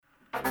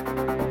မင်္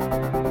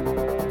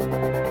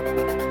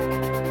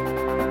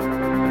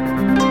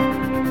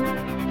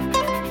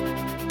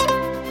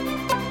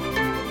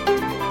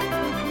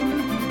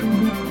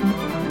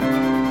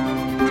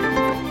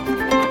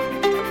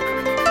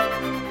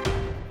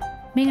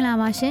ဂလာ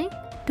ပါရှင်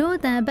တို့အ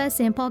တန်အပတ်စ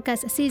ဉ်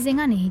podcast အစီအစဉ်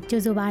ကနေ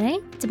ကြိုဆိုပါရစေ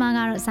။ကျွန်မက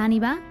တော့ဇာနီ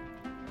ပါ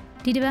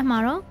။ဒီတစ်ပတ်မှာ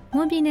တော့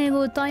မွန်ပြည်နယ်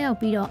ကိုတွားရောက်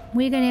ပြီးတော့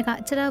မွေးကလေးက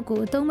ခြေထောက်ကို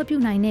အသုံးမပြု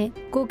နိုင်တဲ့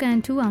ကိုကန်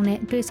ထူးအောင်နဲ့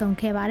တွေ့ဆုံ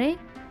ခဲ့ပါတယ်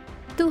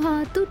။သူဟာ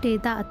သူ့ဒေ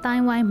တာအတို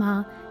င်းဝိုင်းမှာ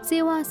စေ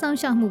ဝါဆောင်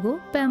ရှောက်မှုကို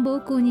ပံ့ပိုး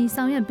ကူညီ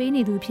ဆောင်ရွက်ပေး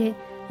နေသူဖြစ်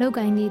လုပ်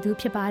ကိုင်နေသူ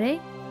ဖြစ်ပါတယ်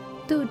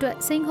။သူ့အတွက်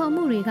စိန်ခေါ်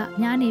မှုတွေက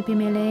များနေပေ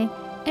မဲ့လည်း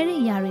အဲ့ဒီ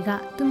အရာတွေက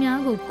သူများ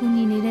ကိုကူ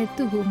ညီနေတဲ့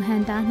သူ့ကိုမဟ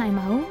န်တားနိုင်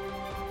ပါဘူး။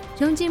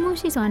ယုံကြည်မှု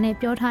ရှိစွာနဲ့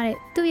ပြောထားတဲ့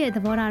သူ့ရဲ့သ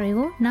ဘောထားတွေ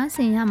ကိုနားဆ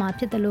င်ရမှာ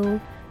ဖြစ်တယ်လို့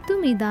သူ့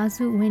မိသား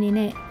စုဝင်နေ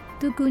နဲ့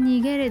သူကူညီ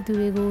ခဲ့တဲ့သူ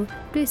တွေကို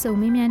တွေ့ဆုံ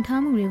မေးမြန်း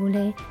ထားမှုတွေကိုလ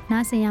ည်း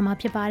နားဆင်ရမှာ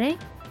ဖြစ်ပါတယ်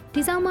။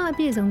ဒီဆောင်မအ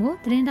ပြည့်အစုံကို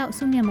သတင်းတောက်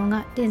စုမြတ်မောင်က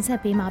တင်ဆက်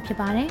ပေးမှာဖြစ်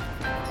ပါတယ်။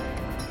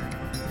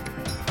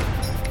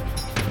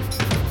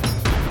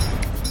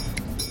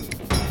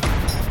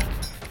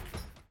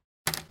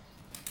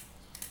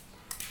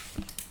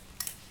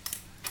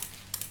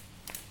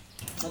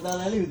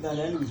မတန်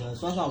လဲလူဆို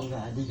စွမ်းဆောင်မှုက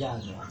အဓိက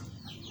ဆိုတာ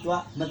သူက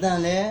မတန်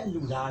လဲ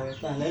လူသားပဲ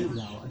တန်လဲလူ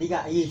သားပေါ့အဓိက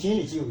အရေးချင်း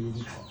တွေရှိကိုရေးကြ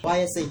ည့်။ဘာ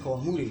ရဲ့စိတ်ခေါ်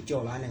မှုတွေ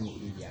ကြော်လာနိုင်မှု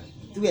အရေးကြီးတယ်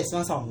။သူ့ရဲ့စွ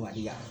မ်းဆောင်မှုကအ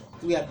ဓိကပဲ။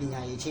သူ့ရဲ့ပညာ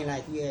ရေးချင်းလို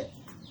က်သူ့ရဲ့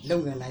လု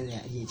ပ်ငန်းလိုက်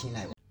တဲ့အရေးချင်း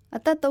လိုက်ပေါ့။အ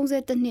သက်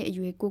31နှစ်အ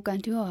ရွယ်ကိုကန်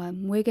ထူးဟာ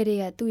မွေးကလေး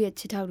ကသူ့ရဲ့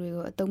ခြေထောက်တွေ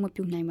ကိုအသုံးမ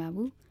ပြုနိုင်ပါ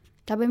ဘူး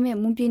။ဒါပေမဲ့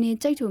မွန်ပြည်နယ်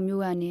ကြိတ်ထုံ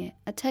မြို့ကနေ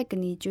အထက်က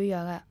နီကျွေး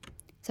ရွာက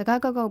စကား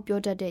ကောက်ပြော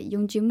တတ်တဲ့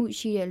ယုံကြည်မှု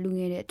ရှိတဲ့လူင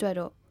ယ်တွေအတွက်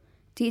တော့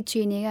ဒီအခြေ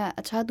အနေက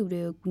အခြားသူ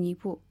တွေကိုကူညီ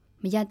ဖို့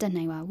မရတတ်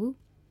နိုင်ပါဘူး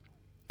။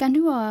ကန်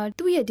ထူးဟာ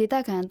သူ့ရဲ့ဒေတာ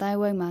ခံအတိုင်း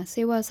ဝိုင်းမှာ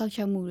စေဝါဆောက်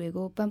ရှောက်မှုတွေ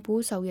ကိုပံ့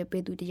ပိုးဆောင်ရွက်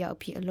ပေးသူတစ်ယောက်အ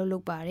ဖြစ်အလုပ်လု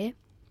ပ်ပါတယ်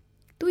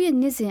။သူ့ရဲ့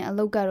နေ့စဉ်အ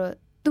လုပ်ကတော့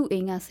သူ့အိ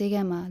မ်ကဆေးခ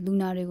န်းမှာလူ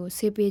နာတွေကို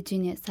ဆေးပေးခြ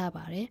င်းနဲ့စ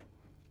ပါတယ်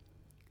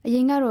။အရ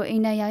င်ကတော့အိ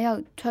မ်နိုင်ရော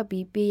က်ထွက်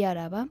ပြီးပေးရ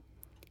တာပါ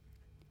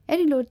။အဲ့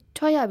ဒီလို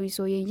ထွက်ရပြီ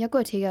ဆိုရင်ရက်ွ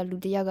က်သေးကလူ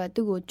တစ်ယောက်က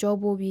သူ့ကိုကြော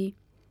ပိုးပြီး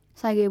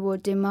ဆိုင်ကယ်ပေါ်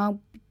တင်မောင်း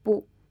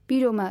ပို့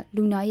ပြီးတော့မှ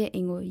လူနာရဲ့အိ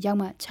မ်ကိုရောက်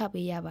မှချ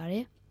ပေးရပါတ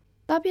ယ်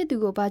။တားပြစ်သူ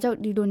ကိုဘာကြောင့်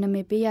ဒီလိုနာမ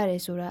ည်ပေးရတ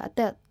ယ်ဆိုတာအသ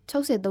က်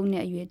63နှ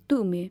စ်အရွယ်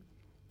သူ့အမေ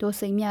တို့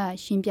စိန်မြ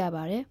ရှင်းပြ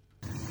ပါတယ်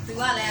။သူ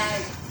ကလည်း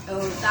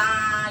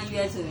တားရွ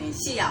ယ်ဆိုရင်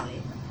8ယောက်လေ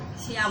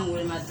8ယောက်မူတ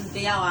ယ်မှာသူတ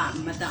ယောက်က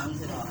မတန်ဘူး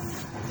ဆိုတော့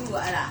သူက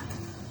အဲ့ဒါ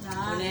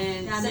ဟိုလည်း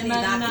စနေ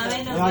သားပဲ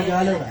တော့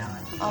ကြားလို့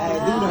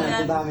သူ့တော့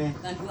သူသားမင်း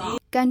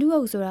ကန်တူး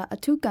အုပ်ဆိုတာအ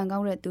ထူးကန်ကော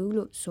င်းတဲ့သူ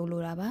လို့ဆို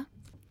လိုတာပါ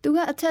သူက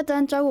အထက်တ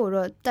န်းကျောင်းကို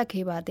တော့တက်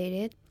ခဲ့ပါသေးတ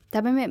ယ်ဒါ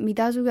ပေမဲ့မိ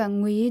သားစုက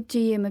ငွေရေး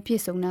ကြေးရေးမဖြ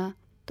စ်စုံတာ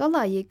တော်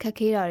လာရေးခက်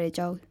ခဲတာတဲ့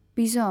ကြောင်း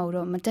ပြီးဆုံးအောင်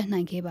တော့မတက်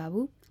နိုင်ခဲ့ပါ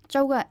ဘူး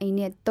ကျောက်ကအိမ်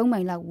နဲ့3မို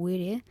င်လောက်ဝေး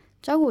တယ်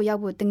ကျောက်ကိုရော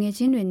က်ဖို့တငယ်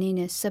ချင်းတွေနေ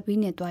နဲ့ဆက်ပြီး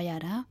နဲ့တွားရ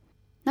တာ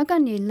နောက်က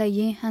နေလက်ရ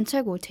င်းဟန်ချ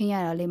က်ကိုထိန်းရ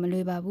တာလည်းမလွ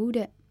ယ်ပါဘူး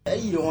တဲ့အဲ့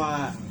ဒီတော့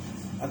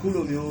အခု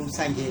လိုမျိုး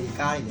ဆိုင်ကယ်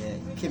ကားတွေလည်း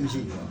ဖြစ်မရှိ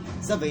ဘူး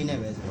စက်ဘိန်းနဲ့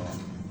ပဲဆိုတော့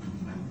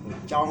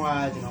ကျောင်းက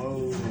ကျွန်တော်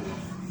တို့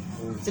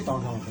စစ်တော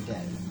င်းဆောင်ဖြစ်တ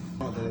ယ်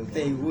ဟုတ်တယ်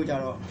တေယူကိုကြ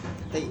တော့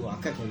တိတ်ဟိုအ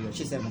ခက်ခဲပြီး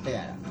80မတက်ရ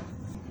တာ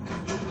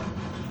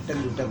တက်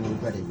လို့အ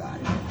တွက်တွေပါတ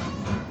ယ်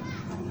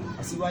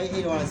အစီဝါရေး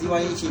အဲ့တော့စီဝါ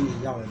ရေးအချိန်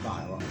ကြီးရောက်နေပါ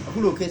တယ်ပေါ့အခု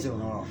လိုခေတ်ဆို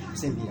တော့အ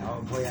ဆင်ပြေတာ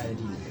ပေါ့ဖွဲရတဲ့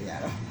ဒီနေရ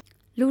တော့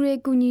လူတွေ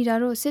ကူညီတာ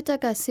တော့စစ်တပ်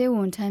ကဆေးဝ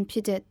န်ထမ်းဖြ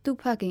စ်တဲ့သူ့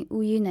ဖခင်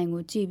ဦးရေးနိုင်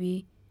ကိုကြည့်ပြီး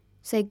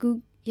စိတ်ကူး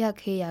ရ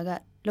ခဲရာက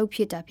လှုပ်ဖြ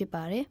စ်တာဖြစ်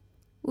ပါတယ်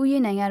။ဦး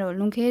ရေးနိုင်ကတော့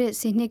လွန်ခဲ့တဲ့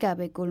10နှစ်က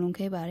ပဲကိုလွန်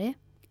ခဲ့ပါတယ်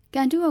။က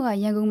န်တူးက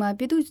ရန်ကုန်မှာ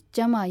ပြည်သူ့ကျ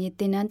န်းမာရေး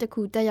တင်နန်းတစ်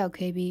ခုတက်ရောက်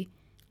ခဲ့ပြီး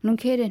လွန်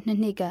ခဲ့တဲ့2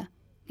နှစ်က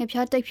ငှက်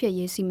ဖျားတိုက်ဖြတ်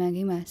ရေးစီမံ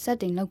ကိန်းမှာစ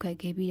တင်လုပ်ခဲ့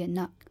ပြီးတဲ့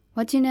နောက်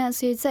ဝါချင်းတန်အ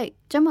စေစိတ်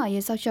ကျန်းမာ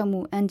ရေးစောင့်ရှောက်မှု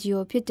NGO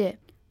ဖြစ်တဲ့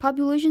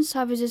Population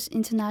Services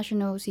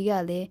International စီက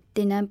လည်းတ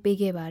င်နန်းပေး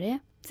ခဲ့ပါတယ်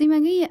။စီမံ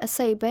ကိန်းရဲ့အ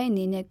စိပ်ပိုင်းအ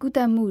နေနဲ့ကုသ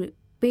မှု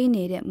ပေး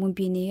နေတဲ့မွန်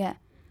ပြည်နယ်က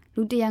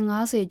လူ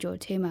150ကျော်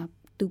ထဲမှာ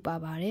သူပါ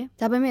ပါတယ်။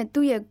ဒါပေမဲ့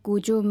သူ့ရဲ့ကို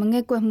ကြိုးမ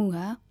ငဲ့ကွက်မှု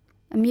ဟာ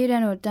အမြဲတ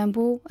မ်းတော့တန်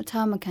ဖိုးအ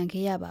ထားမခံ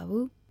ခဲ့ရပါ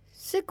ဘူး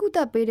။စစ်ကုသ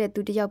ပေးတဲ့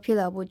သူတစ်ယောက်ဖြစ်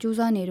လာဖို့ကြိုး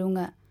စားနေတော့က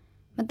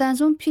မတန်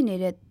ဆုံးဖြစ်နေ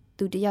တဲ့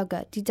သူတစ်ယောက်က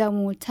ဒီကြောင်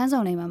ကိုထမ်းဆော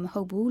င်နိုင်မှာမ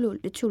ဟုတ်ဘူးလို့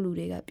တချို့လူ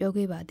တွေကပြော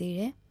ခဲ့ပါသေးတ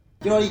ယ်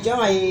။ကျွန်တော်ဒီကျ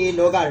မကြီး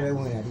လောကတွေပဲဝ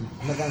င်လာဒီ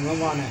မတန်မော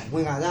မောနဲ့ဝ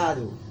င်ခါစား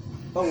သူ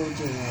ပုံဝင်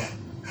ကျင်တော့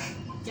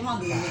ကျမ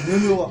တို့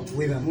မျိုး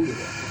ဝေဖန်မှုတွေ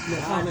ပေါ့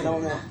။အားနဲ့တော့ဟု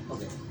တ်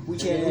ကဲ့ဦး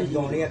ချဲတဲ့ဒီ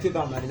ကောင်လေးကဖြစ်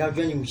ပါမလားဒီလောက်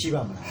ကျွမ်းကျင်မှုရှိ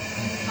ပါမလား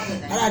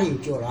အဲ့ဒါတွေ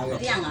ကိုကြော်လာခဲ့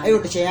အဲ့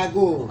လိုတစ်ချိန်က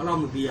ကိုအဲ့လို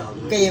မပြီးရ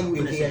ဘူးကဲရမှု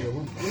တွေပေးရတယ်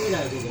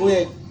ကိုယ့်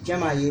ရဲ့ကျ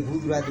မ်းမာရေးဘူး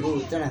သူကသူတို့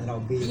တက်တယ်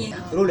တော့ပေး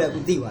သူတို့လည်းအခု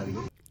သိပါပြီ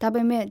ဒါ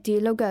ပေမဲ့ဒီ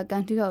အလောက်ကက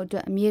န်ထူးရောက်အတွ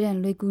က်အမြဲတမ်း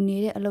လွယ်ကူနေ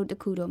တဲ့အလုပ်တစ်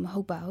ခုတော့မဟု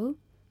တ်ပါဘူး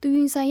သူရ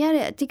င်ဆိုင်ရ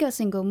တဲ့အတိတ်ကစ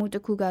င်ကုန်မှုတ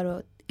စ်ခုက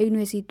တော့အိ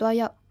မ်ွေစီတွား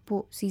ရောက်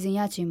ဖို့စီစဉ်ရ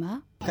ခြင်းပါ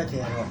အခက်ခဲ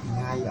ရတော့အ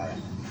များကြီးပါပဲ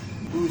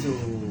အခုဆို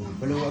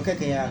ဘယ်လိုအခက်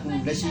ခဲရအခု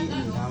လက်ရှိအနေ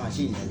အထားမှာ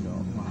ရှိနေတယ်ဆို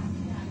တော့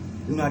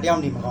လူနာတယော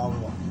က်နေမကောင်း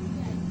ဘူးပေါ့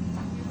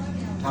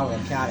ထားဝ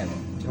ယ်ဖျားတယ်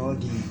ပေါ့ကျွန်တော်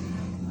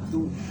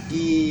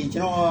ဒီကျွ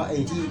န်တော်အိ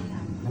မ်ကြီး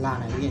မလာ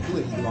နိုင်ဘူးသူ့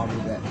အိမ်ကြီးသွား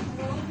လို့ပဲ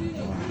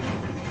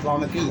သွား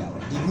မကြည့်ရပါ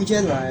ဘူးဒီဘူးချဲ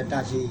ဆိုတာတာ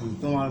ချီ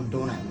တွန်းအောင်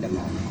တွန်းနိုင်လက်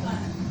ပါ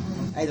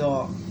အဲ့တော့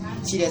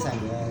ရှိတဲ့ဆိုင်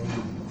ပဲ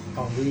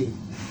ကောင်းလေး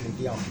လူ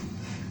တယောက်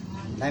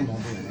လိုက်မော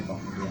င်းပေးတယ်ကော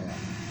င်းလေးအဲ့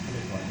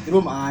လိုပေါ့သူ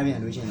တို့မအားပြန်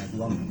လို့ရှိရင်လည်းသူက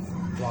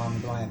သွားမ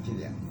သွားရဖြစ်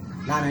ပြန်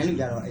လာနိုင်လို့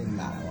ကြတော့အိမ်မ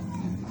လာတာပေါ့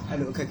အဲ့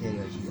လိုအခက်ခဲရ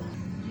ရှိတယ်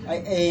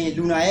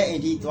လူနာရဲ့အိ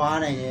မ်ထိသွား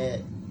နိုင်တဲ့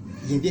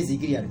ရင်ပစ္စည်း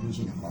ကိရိယာတွေ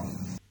ရှိနေပေါ့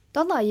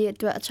တော်လာရဲ့အ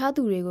တွက်အခြား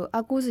သူတွေကို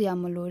အကူစရာ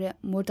မလိုတဲ့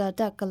မော်တာ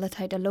တက်ကလ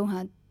ထိုက်တစ်လုံးဟာ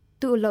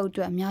သူ့အလုပ်အ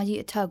တွက်အများကြီး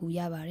အထောက်အကူ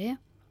ရပါတယ်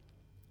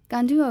က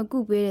န်တူကကု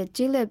ပေးတဲ့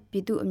ကျေးလက်ပြ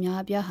ည်သူအများ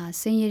အပြားဟာ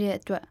ဆင်းရဲတဲ့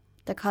အတွက်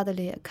တခါတ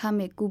လေအခ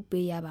မဲ့ကု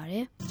ပေးရပါတ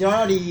ယ်ကျွန်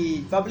တော်တို့ဒီ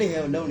public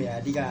health ကိုလုပ်နေတာ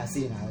အဓိက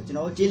စီနေတာကျွန်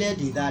တော်တို့ကျေးလက်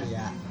ဒေ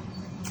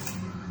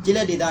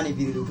သနေ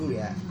ပြည်သူလူထုတွေ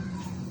က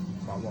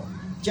ပေါ့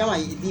ကျမ်းမာ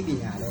ရေးအသိပ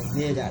ညာလည်းန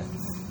ည်းကြတယ်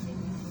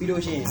ပြီး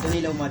လို့ရှိရင်တ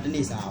နေ့လုံးမှတ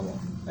နေ့စားပေါ့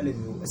အဲ့လို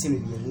မျိုးအဆင်မ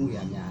ပြေမှုတွေ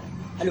ကများတယ်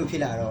အဲ့လိုဖြ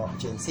စ်လာတော့အ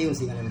ချိန်ဆေးရုံ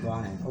ဆေးကလည်းမ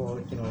သွားနိုင်ဘူး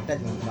ကျွန်တော်တက်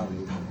တယ်တော့လေ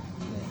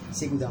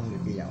ဆေးကုသမှုတွေ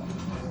ပေးရအောင်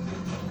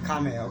အခ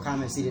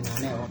မဲ့စီရင်နာ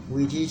နဲ့ရော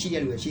ဝေကြီးရှိ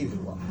တဲ့လူတွေရှိတယ်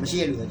ပေါ့မရှိ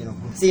တဲ့လူတွေကျွန်တော်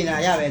စီရင်နာ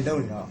ရပဲလုပ်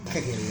နေတော့ခ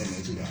က်ခဲလေးလည်း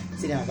ရှိတော့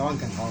စီရင်နာကောင်း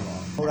ကန်ကောင်း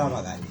တော့ဟောရပါ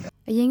ကကြီး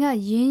အရင်က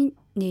ရင်း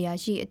နေရ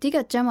ရှိအတိတ်က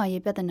ကျမ်းမာ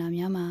ရေးပြဿနာ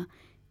များမှာ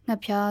ငှက်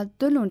ဖျား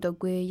တွလွန်တုပ်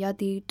ကွေးရာ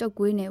သီတုပ်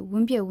ကွေးနဲ့ဝ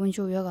န်းပြက်ဝန်း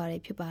ချိုယောဂါတွေ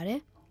ဖြစ်ပါတယ်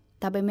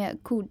ဒါပေမဲ့အ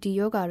ခုဒီ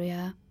ယောဂါတွေ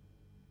ဟာ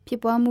ဖြစ်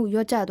ပွားမှု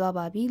ရော့ကျသွား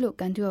ပါပြီလို့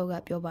ကန်တူယောက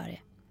ပြောပါတ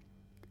ယ်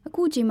အ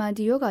ခုချိန်မှာ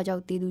ဒီယောဂါကြော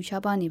င့်တည်သူ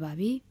ရှားပါနေပါ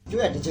ပြီကျွ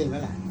တ်ရတစ်ချိန်မ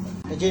လား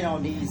တစ်ချိန်တော့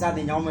ဒီစာတ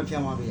င်ကြောင်းမဖြ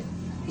န့်သွားပြီ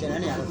ကျန်တဲ့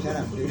နေရာတော့ဖြန့်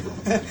တာမတွေ့ဘူး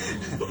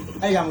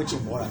အဲ့ကြောင့်မချ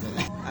င်ပေါ်တာပဲ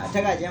အထ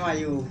က်ကကျမ်းမာ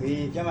ရေးကို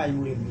မေးကျမ်းမာရေး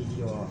မှုတွေမေးကြ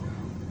ည့်တော့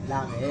လာ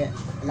မယ်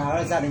လာ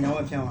တော့စာတင်ကြောင်းမ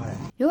ဖြန့်သွားတယ်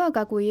ယောဂါ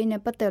ကာကွယ်ရေး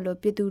နဲ့ပတ်သက်လို့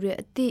ပြည်သူတွေ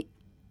အသိ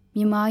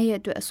မြန်မာရဲ့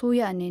အတွက်အစိုး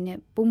ရအနေနဲ့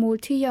ပုံမ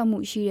ထိရောက်မှု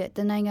ရှိတဲ့တ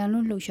နိုင်ငံ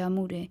လုံးလှုပ်ရှား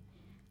မှုတွေ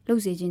လု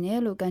ပ်စေခြင်းနဲ့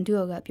လို့ကန်တူ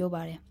ယောကပြော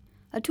ပါတယ်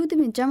အထူးသ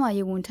ဖြင့်ကျမ်းမာ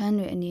ရေးဝန်ထမ်း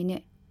တွေအနေ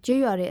နဲ့ကျေး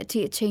ရွာတွေအထိ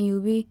အချိန်ယူ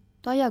ပြီး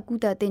တွားရကု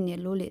သတဲ့နေ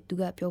လို့လေသူ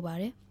ကပြောပါ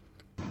တယ်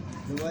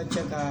လူဝချ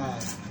က်က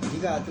အဓိ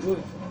ကသူတို့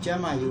ကျ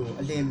မ်းမာရေးကို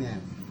အလင်းမြန်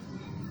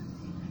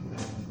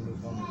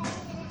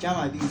ကျမ်း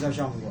မာရေးစောင့်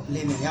ရှောက်မှုပေါ့အလ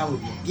င်းမြန်ရဖို့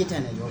ပြည့်ထ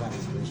န်တဲ့ယောဂတွေ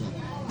ဆိုလို့ရှိရင်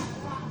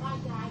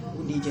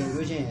ဦးဒီချိန်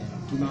လို့ရှိရင်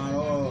ဒီမှာ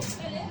တော့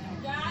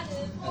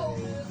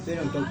ပြေ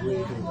တော့တုပ်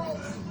ကွေးတို့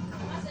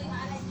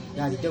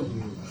ညာဒီတုပ်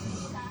ကွေး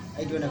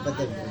အဲ့တို့နဲ့ပတ်သ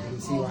က်ပြီးဒီ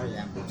စေဝါးတွေ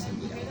ကပုံစံ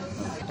ပြတာ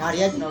ဒါ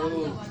တွေကကျွန်တော်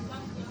တို့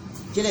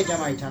ကျတဲ့ကျ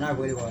မ်းမာရေးဌာန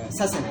ခွဲတွေပေါ်ဆ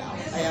က်စင်တာ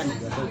အဲ့ရနေ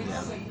ပြီးတော့လုပ်ပြရ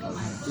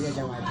ကျတဲ့ကျ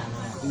မ်းမာရေးဌာန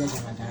ကျတဲ့ကျ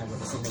မ်းမာရေးဌာနကို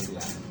ဆက်လုပ်ပြရ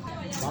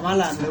ဘာမှ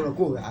လာမလို့တော့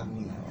ကိုယ့်ပဲအကူ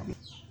နေတာပေါ့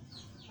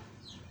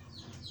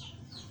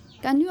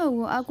ကန်တူ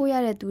ကိုအားကိုးရ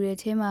တဲ့သူတွေ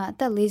ထဲမှာအ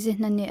သက်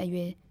42နှစ်အရွ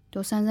ယ်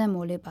ဒေါ်ဆန်းဆန်း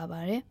မိုးလေးပါပါ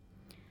တယ်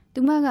သူ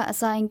မကအ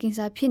စာအိမ်ကင်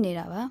ဆာဖြစ်နေ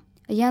တာပါ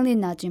အရန်လေး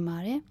နာကျင်ပါ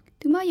တယ်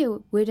သူမရဲ့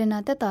ဝေဒနာ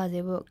တက်တာစေ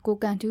ဖို့ကို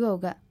ကန်တူ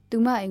ကသူ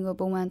မအိမ်ကို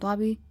ပုံမှန်သွား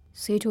ပြီး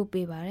ဆေးထိုး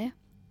ပေးပါတယ်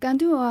ကန်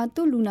တူဟာ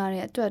သူ့လူနာ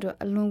တဲ့အတွက်တော့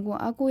အလွန်ကို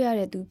အားကိုးရ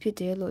တဲ့သူဖြစ်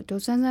တယ်လို့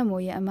ဒေါ်ဆန်းဆန်း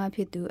မိုးရဲ့အမဖြ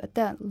စ်သူအသ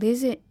က်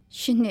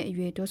48နှစ်အ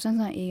ရွယ်ဒေါ်ဆန်း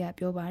ဆန်းအေးက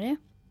ပြောပါတယ်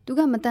သူက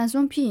မတန်ဆွ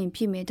မ်းဖြစ်ရင်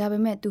ဖြစ်မယ်ဒါပေ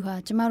မဲ့သူဟာ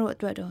ကျမတို့အ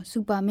တွက်တော့စူ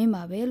ပါမင်း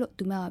ပါပဲလို့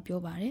သူမကပြော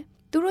ပါတယ်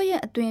သူတို့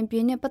ရဲ့အသွင်အပြ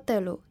င်နဲ့ပတ်သ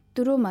က်လို့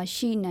သူတို့မှာ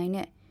ရှိနိုင်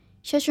တဲ့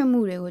ရှက်ရွံ့မှု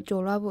တွေကို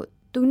ကြော်လွှားဖို့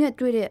သူနဲ့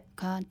တွေ့တဲ့အ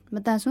ခါမ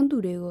တန်ဆွမ်းသူ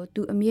တွေကို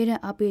သူအမြဲတ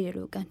မ်းအားပေးတယ်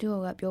လို့ကန်တူ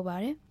ကပြောပါ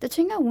တယ်တ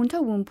ချိန်ကဝန်ထု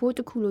တ်ဝန်ဖိုးတ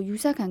စ်ခုလိုယူ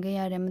ဆခံခဲ့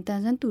ရတဲ့မတန်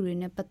ဆွမ်းသူတွေ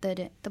နဲ့ပတ်သက်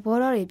တဲ့သဘော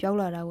ထားတွေပြောင်း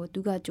လာတာကိုသူ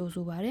ကကြို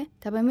ဆိုပါတယ်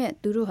ဒါပေမဲ့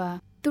သူတို့ဟာ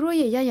သူတို့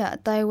ရဲ့ရရအ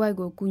တိုင်းဝိုက်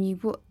ကိုကူညီ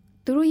ဖို့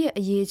သူတို့ရဲ့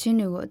အရေးချင်း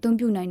တွေကိုအသုံး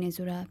ပြုနိုင်နေ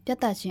ဆိုတာပြ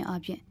သခြင်းအ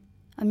ပြင်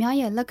အများ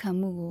ရဲ့လက်ခံ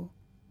မှုကို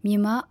မြ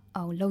င်မ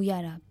အောင်လုပ်ရ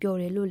တာပျော်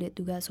တယ်လို့လည်း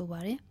သူကဆိုပါ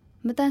တယ်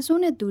မတန်ဆွ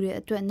မ်းတဲ့သူတွေ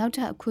အတွက်နောက်ထ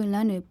ပ်အခွင့်အလ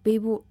မ်းတွေပေး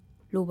ဖို့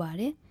လိုပါ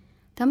တယ်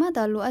ဒါမှ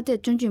သာလိုအပ်တဲ့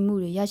ကျွမ်းကျင်မှု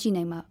တွေရရှိ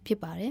နိုင်မှာဖြစ်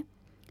ပါတယ်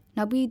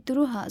နောက်ပြီးသူ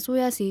တို့ဟာအစိုး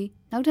ရစီ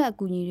နောက်ထပ်အ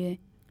ကူအညီတွေ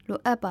လို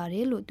အပ်ပါတ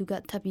ယ်လို့သူက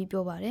ထပ်ပြီး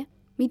ပြောပါတယ်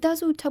မိသား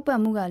စုထောက်ပံ့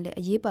မှုကလည်း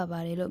အရေးပါပါ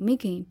တယ်လို့မိ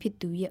ခင်ဖြစ်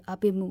သူရဲ့အား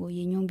ပေးမှုကိုရ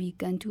ည်ညွှန်းပြီး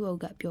ကန်တူအုပ်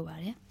ကပြောပါ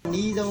တယ်။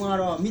ဒီဆုံးက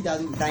တော့မိသား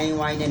စုတိုင်း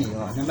ဝိုင်းနဲ့နေ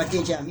တော့နံပါတ်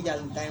1ချက်မိသား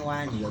စုတိုင်းဝို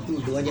င်းနေတော့သူ့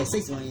လိုအပ်ချက်စိ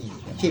တ်ဆွမ်းရည်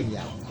ဖြစ်ပြရ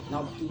အောင်။နော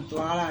က်သူ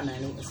သွားလာနိုင်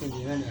လို့အဆင်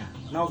ပြေမဲ့နေရ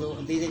။နောက်ဆုံး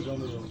အသေးစိတ်ပြော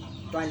လို့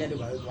toilet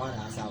တို့ဘာလို့သွား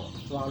တာအစားပေါ့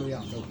။သွားလို့ရ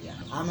အောင်လုပ်ပြရ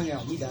။အားမငယ်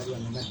အောင်မိသားစုက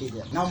နံပါတ်1ချ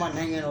က်။နောက်မှ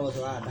နိုင်ငံတော်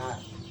ဆိုတာဒါ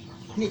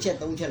2ချက်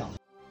3ချက်လော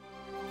က်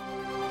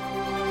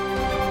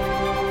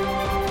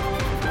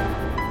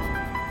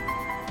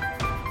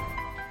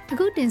အ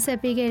ခုတင်ဆက်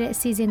ပေးခဲ့တဲ့အ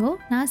စီအစဉ်ကို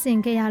နားဆင်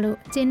ကြရလို့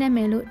ကျေနပ်မ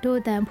ယ်လို့တို့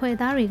အတန်ဖွဲ့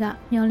သားတွေက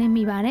မျှော်လင့်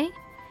မိပါတယ်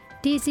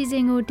။ဒီအစီအစ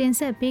ဉ်ကိုတင်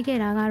ဆက်ပေးခဲ့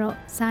တာကတော့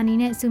ဇာနီ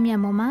နဲ့စုမြတ်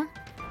မော်မှာ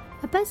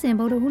အပတ်စဉ်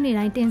ဗုဒ္ဓဟူးနေ့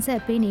တိုင်းတင်ဆက်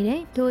ပေးနေ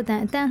တဲ့တို့အတ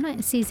န်အတန်လွှင့်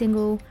အစီအစဉ်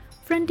ကို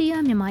Frontier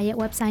မြန်မာရဲ့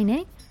website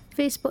နဲ့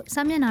Facebook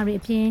စာမျက်နှာတွေ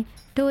အပြင်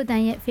တို့အတ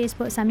န်ရဲ့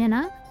Facebook စာမျက်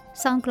နှာ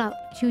SoundCloud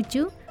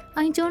YouTube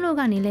အိုင်ကျွန်းတို့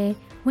ကနေလည်း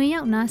ဝင်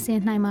ရောက်နားဆင်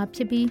နိုင်မှာဖြ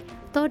စ်ပြီး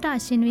သောတာ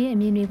ရှင်တွေရဲ့အ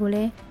မြင်တွေကိုလ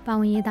ည်းပါ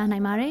ဝင်ရေးသားနို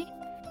င်ပါတယ်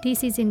။ဒီအ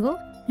စီအစဉ်ကို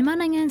မြန်မာ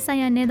နိုင်ငံဆိုင်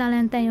ရာနယ်သာလ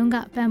န်တန်ယုံက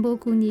ပံ့ပိုး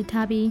ကူညီ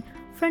ထားပြီး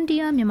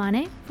Frontier မြန်မာ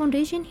နဲ့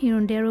Foundation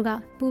Hirondelle က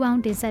ပူးပေါင်း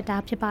တင်ဆက်တာ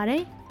ဖြစ်ပါတ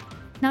ယ်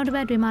။နောက်တစ်ပ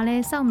တ်တွေမှာလ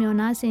ည်းစောင့်မျှော်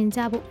နားဆင်ကြ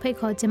ဖို့ဖိတ်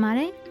ခေါ်ချင်ပါတ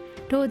ယ်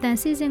။တို့အတန်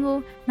စီစဉ်ကို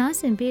နား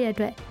ဆင်ပေးတဲ့အ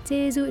တွက်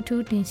ကျေးဇူးအ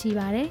ထူးတင်ရှိ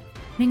ပါတယ်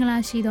။မင်္ဂလာ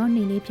ရှိသော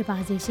နေ့လေးဖြစ်ပါ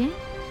စေရှင်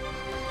။